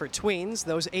invaluable for tweens,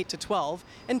 those 8 to 12,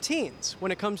 and teens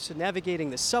when it comes to navigating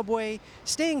the subway,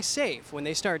 staying safe when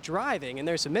they start driving and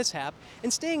there's a mishap,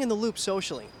 and staying in the loop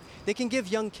socially. They can give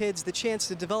young kids the chance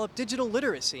to develop digital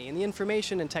literacy in the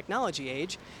information and technology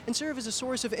age and serve as a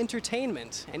source of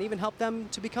entertainment and even help them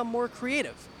to become more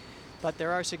creative. But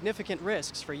there are significant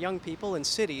risks for young people in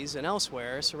cities and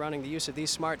elsewhere surrounding the use of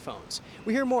these smartphones.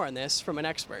 We hear more on this from an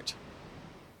expert.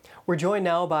 We're joined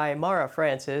now by Mara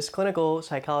Francis, clinical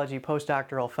psychology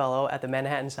postdoctoral fellow at the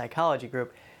Manhattan Psychology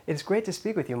Group. It's great to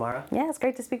speak with you, Mara. Yeah, it's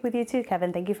great to speak with you too,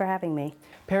 Kevin. Thank you for having me.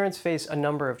 Parents face a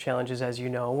number of challenges, as you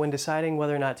know, when deciding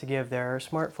whether or not to give their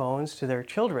smartphones to their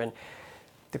children.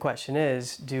 The question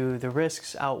is, do the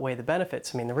risks outweigh the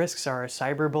benefits? I mean, the risks are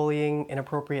cyberbullying,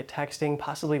 inappropriate texting,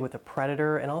 possibly with a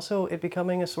predator, and also it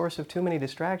becoming a source of too many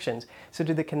distractions. So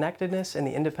do the connectedness and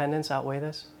the independence outweigh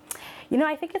this? You know,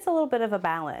 I think it's a little bit of a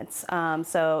balance.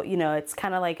 It's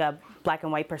kind of like a black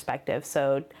and white perspective.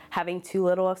 So having too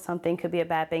little of something could be a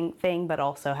bad thing, but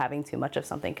also having too much of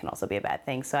something can also be a bad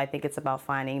thing. So I think it's about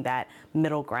finding that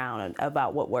middle ground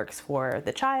about what works for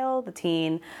the child, the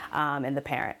teen, and the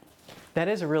parent. That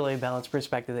is a really balanced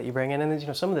perspective that you bring in.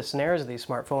 And some of the snares of these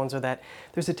smartphones are that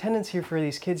there's a tendency for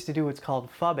these kids to do what's called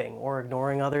phubbing, or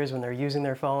ignoring others when they're using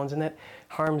their phones, and that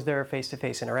harms their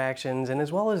face-to-face interactions, and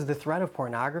as well as the threat of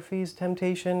pornography's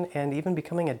temptation and even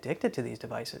becoming addicted to these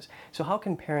devices. So how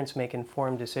can parents make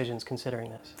informed decisions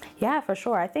considering this? Yeah, for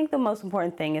sure. I think the most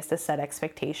important thing is to set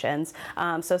expectations.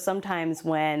 So sometimes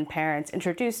when parents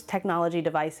introduce technology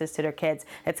devices to their kids,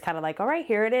 it's kind of like, all right,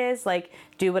 here it is, like,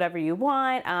 do whatever you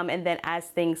want. And then as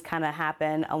things kind of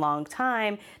happen a long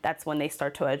time, that's when they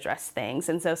start to address things.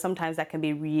 And so sometimes that can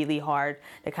be really hard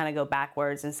to kind of go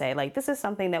backwards and say, like, this is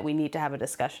something that we need to have a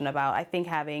discussion about. I think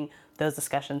having those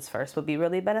discussions first would be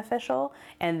really beneficial,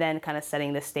 and then kind of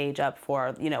setting the stage up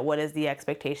for, what is the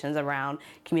expectations around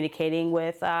communicating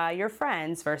with your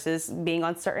friends versus being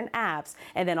on certain apps,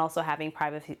 and then also having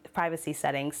privacy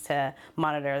settings to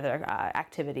monitor their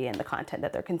activity and the content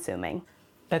that they're consuming.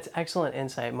 That's excellent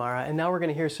insight, Mara. And now we're going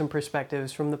to hear some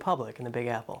perspectives from the public in the Big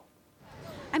Apple.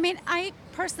 I mean, I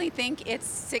personally think it's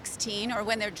 16 or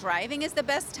when they're driving is the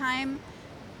best time.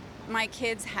 My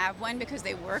kids have one because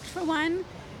they worked for one,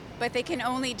 but they can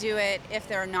only do it if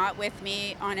they're not with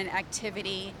me on an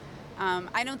activity.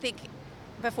 I don't think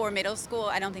before middle school,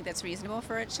 I don't think that's reasonable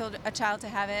for a child to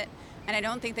have it. And I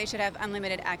don't think they should have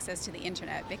unlimited access to the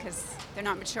internet because they're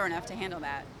not mature enough to handle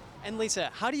that. And Lisa,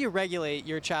 how do you regulate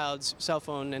your child's cell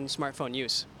phone and smartphone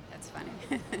use? That's funny.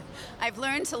 I've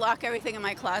learned to lock everything in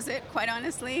my closet, quite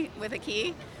honestly, with a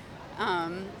key.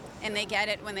 And they get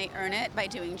it when they earn it by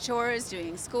doing chores,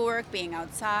 doing schoolwork, being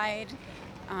outside,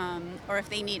 or if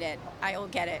they need it, I will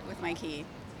get it with my key.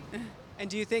 And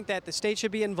do you think that the state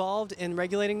should be involved in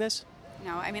regulating this?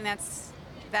 No, I mean,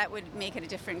 that would make it a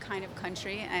different kind of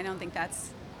country. I don't think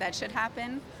that should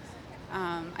happen.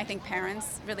 I think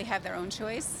parents really have their own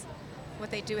choice, what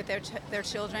they do with their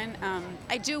children.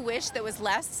 I do wish there was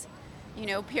less,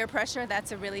 peer pressure.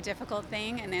 That's a really difficult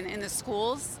thing. And then in the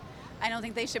schools, I don't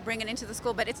think they should bring it into the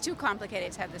school, but it's too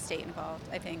complicated to have the state involved,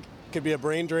 I think. It could be a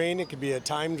brain drain. It could be a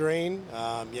time drain.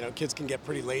 Kids can get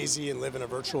pretty lazy and live in a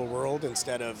virtual world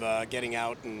instead of getting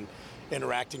out and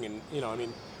interacting. And,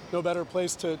 no better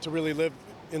place to really live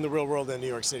in the real world than New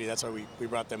York City. That's why we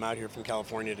brought them out here from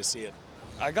California to see it.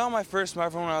 I got my first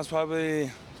smartphone when I was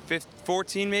probably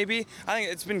 14 maybe. I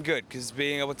think it's been good because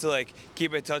being able to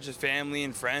keep in touch with family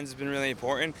and friends has been really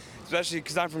important, especially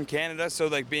because I'm from Canada, so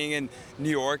being in New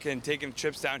York and taking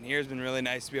trips down here has been really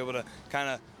nice to be able to kind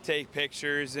of take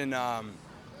pictures and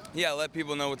let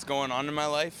people know what's going on in my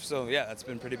life. So yeah, that's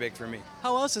been pretty big for me.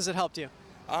 How else has it helped you?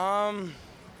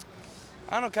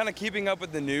 I don't know, kind of keeping up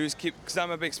with the news, because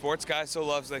I'm a big sports guy, so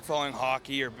loves like following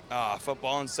hockey or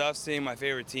football and stuff, seeing my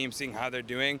favorite team, seeing how they're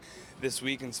doing this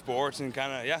week in sports, and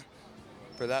kind of, yeah,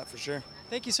 for that, for sure.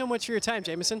 Thank you so much for your time,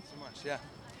 Jameson. So much, yeah.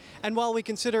 And while we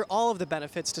consider all of the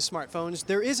benefits to smartphones,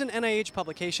 there is an NIH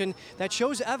publication that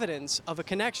shows evidence of a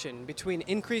connection between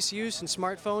increased use in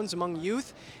smartphones among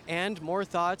youth and more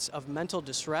thoughts of mental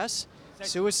distress,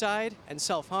 suicide, and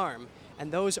self-harm.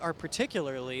 And those are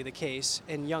particularly the case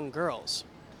in young girls.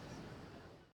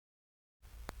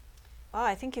 Oh,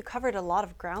 I think you covered a lot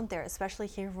of ground there, especially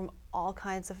hearing from all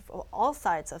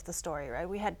sides of the story, right?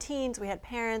 We had teens, we had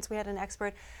parents, we had an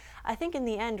expert. I think in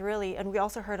the end, really, and we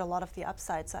also heard a lot of the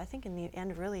upsides. So I think in the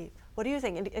end, really, what do you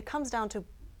think? It comes down to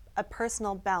a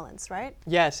personal balance, right?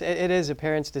 Yes, it is a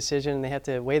parent's decision, and they have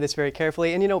to weigh this very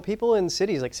carefully. And you know, people in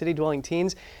cities, like city-dwelling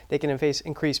teens, they can face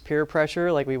increased peer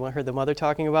pressure, like we heard the mother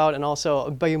talking about, and also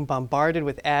being bombarded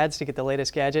with ads to get the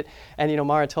latest gadget. And you know,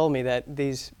 Mara told me that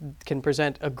these can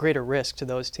present a greater risk to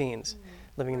those teens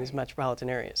living in these metropolitan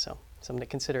areas. So something to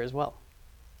consider as well.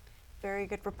 Very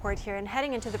good report here. And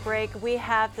heading into the break, we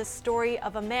have the story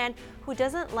of a man who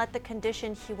doesn't let the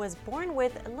condition he was born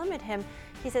with limit him.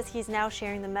 He says he's now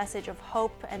sharing the message of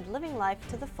hope and living life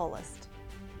to the fullest.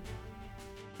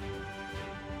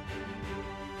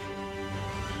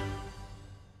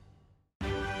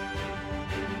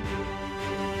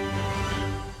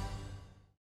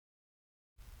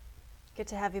 Good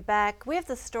to have you back. We have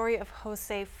the story of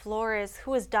Jose Flores,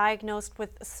 who was diagnosed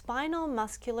with spinal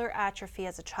muscular atrophy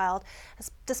as a child.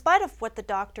 Despite of what the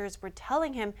doctors were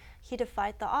telling him, he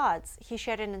defied the odds. He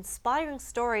shared an inspiring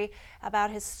story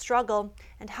about his struggle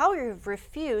and how he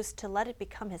refused to let it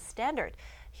become his standard.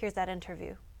 Here's that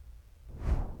interview.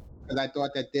 Because I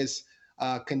thought that this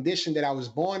condition that I was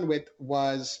born with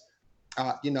was,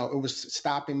 it was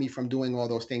stopping me from doing all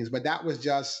those things. But that was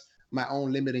just my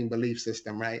own limiting belief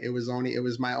system, right? It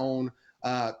was my own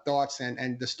thoughts,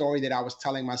 and the story that I was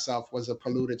telling myself was a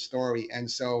polluted story. And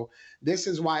so this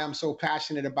is why I'm so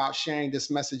passionate about sharing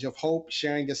this message of hope,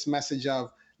 sharing this message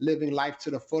of living life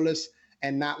to the fullest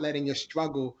and not letting your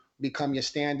struggle become your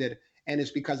standard. And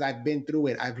it's because I've been through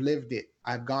it, I've lived it,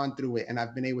 I've gone through it, and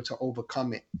I've been able to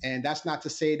overcome it. And that's not to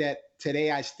say that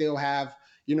today I still have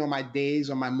my days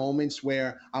or my moments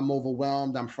where I'm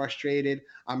overwhelmed, I'm frustrated,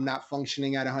 I'm not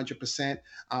functioning at 100%.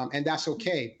 And that's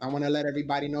okay. I want to let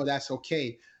everybody know that's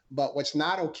okay. But what's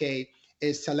not okay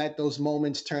is to let those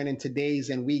moments turn into days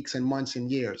and weeks and months and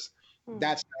years.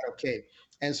 That's not okay.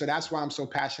 And so that's why I'm so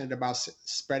passionate about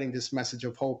spreading this message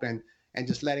of hope and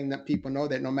just letting the people know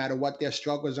that no matter what their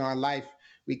struggles are in life,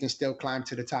 we can still climb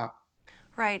to the top.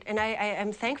 Right. And I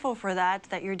am thankful for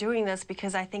that you're doing this,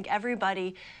 because I think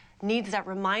everybody needs that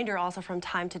reminder also from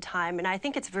time to time. And I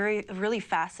think it's really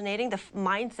fascinating, the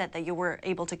mindset that you were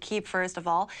able to keep, first of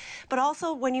all. But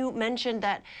also when you mentioned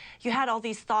that you had all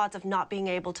these thoughts of not being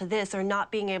able to this or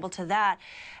not being able to that,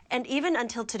 and even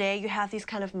until today you have these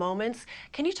kind of moments.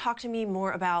 Can you talk to me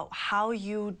more about how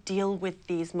you deal with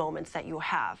these moments that you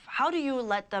have? How do you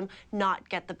let them not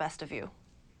get the best of you?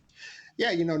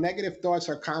 Yeah, negative thoughts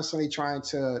are constantly trying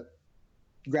to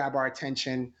grab our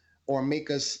attention or make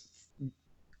us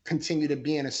continue to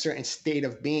be in a certain state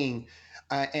of being.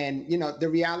 And the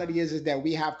reality is that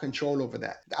we have control over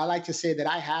that. I like to say that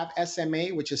I have SMA,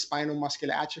 which is spinal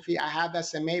muscular atrophy. I have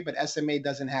SMA, but SMA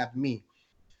doesn't have me,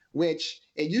 which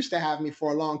it used to have me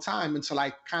for a long time until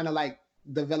I kind of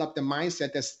developed the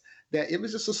mindset that it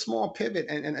was just a small pivot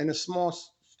and a small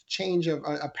change of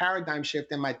a paradigm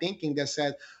shift in my thinking that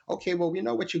said, okay, well, we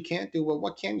know what you can't do. Well,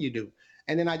 what can you do?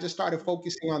 And then I just started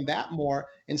focusing on that more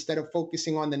instead of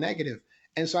focusing on the negative.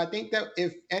 And so I think that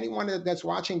if anyone that's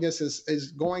watching this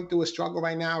is going through a struggle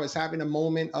right now, is having a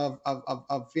moment of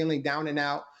feeling down and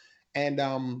out and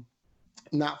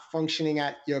not functioning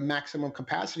at your maximum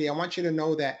capacity, I want you to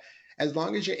know that as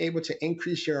long as you're able to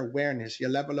increase your awareness, your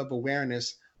level of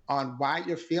awareness on why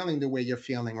you're feeling the way you're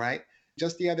feeling, right?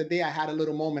 Just the other day, I had a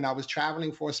little moment. I was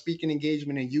traveling for a speaking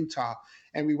engagement in Utah,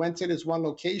 and we went to this one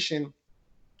location,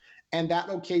 and that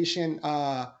location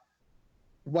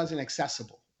wasn't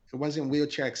accessible. It wasn't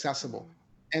wheelchair accessible.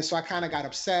 And so I kind of got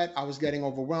upset. I was getting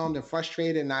overwhelmed and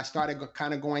frustrated. And I started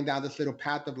kind of going down this little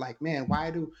path of why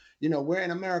we're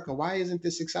in America. Why isn't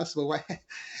this accessible? Why?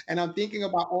 And I'm thinking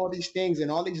about all these things, and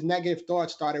all these negative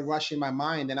thoughts started rushing my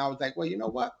mind. And I was like, well, you know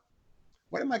what?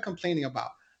 What am I complaining about?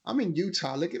 I'm in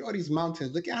Utah. Look at all these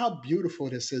mountains. Look at how beautiful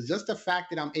this is. Just the fact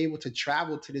that I'm able to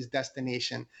travel to this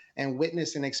destination and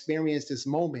witness and experience this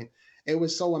moment, it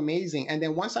was so amazing. And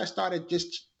then once I started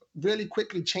just really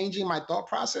quickly changing my thought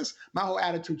process, my whole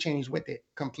attitude changed with it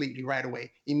completely right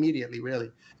away, immediately,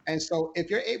 really. And so if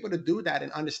you're able to do that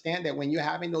and understand that when you're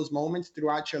having those moments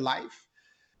throughout your life,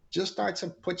 just start to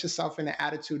put yourself in an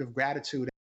attitude of gratitude.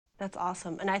 That's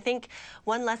awesome. And I think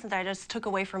one lesson that I just took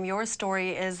away from your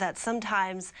story is that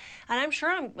sometimes, and I'm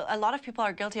sure a lot of people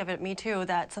are guilty of it, me too,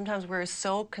 that sometimes we're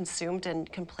so consumed in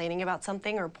complaining about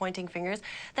something or pointing fingers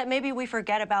that maybe we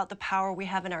forget about the power we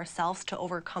have in ourselves to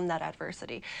overcome that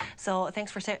adversity. So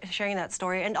thanks for sharing that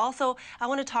story. And also, I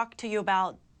want to talk to you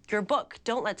about your book,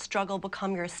 Don't Let Struggle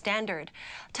Become Your Standard.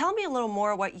 Tell me a little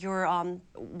more what your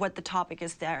what the topic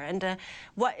is there, and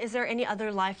what is there any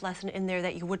other life lesson in there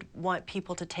that you would want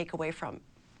people to take away from?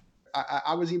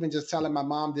 I was even just telling my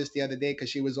mom this the other day because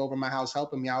she was over my house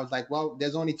helping me. I was like, well,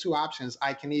 there's only two options.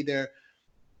 I can either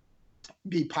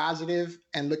be positive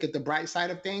and look at the bright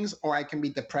side of things, or I can be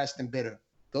depressed and bitter.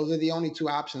 Those are the only two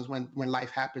options when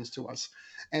life happens to us.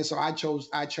 And so I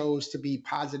chose to be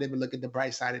positive and look at the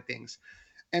bright side of things.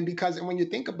 And because when you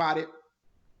think about it,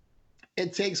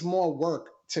 it takes more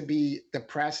work to be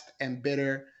depressed and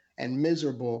bitter and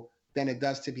miserable than it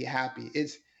does to be happy.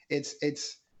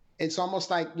 It's almost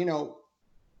like, you know,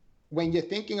 when you're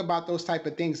thinking about those type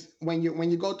of things, when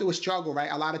you go through a struggle, right?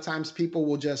 A lot of times people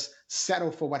will just settle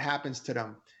for what happens to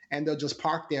them, and they'll just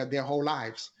park there their whole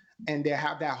lives, and they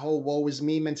have that whole woe is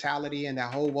me mentality and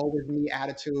that whole woe is me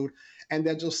attitude, and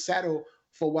they'll just settle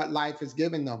for what life has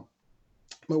given them.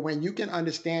 But when you can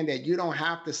understand that you don't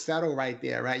have to settle right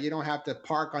there, right? You don't have to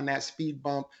park on that speed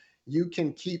bump. You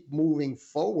can keep moving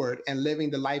forward and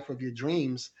living the life of your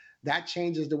dreams. That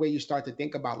changes the way you start to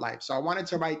think about life. So I wanted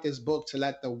to write this book to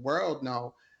let the world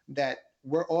know that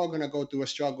we're all going to go through a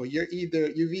struggle.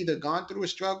 You've either gone through a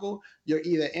struggle, you're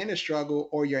either in a struggle,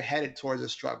 or you're headed towards a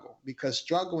struggle, because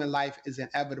struggle in life is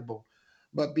inevitable,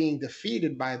 but being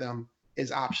defeated by them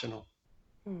is optional.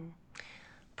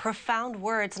 Profound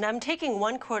words, and I'm taking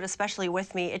one quote especially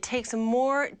with me. It takes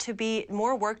more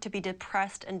work to be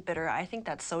depressed and bitter. I think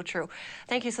that's so true.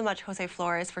 Thank you so much, Jose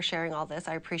Flores, for sharing all this.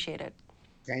 I appreciate it.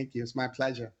 Thank you. It's my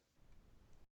pleasure.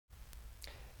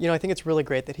 You know, I think it's really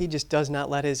great that he just does not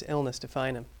let his illness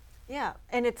define him. Yeah,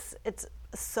 and it's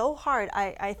so hard.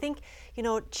 I think, you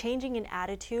know, changing an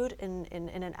attitude in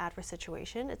an adverse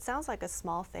situation, it sounds like a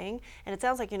small thing, and it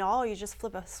sounds like, you know, oh, you just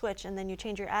flip a switch and then you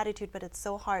change your attitude, but it's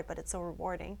so hard, but it's so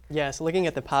rewarding. Yeah, so looking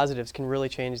at the positives can really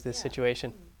change this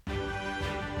situation.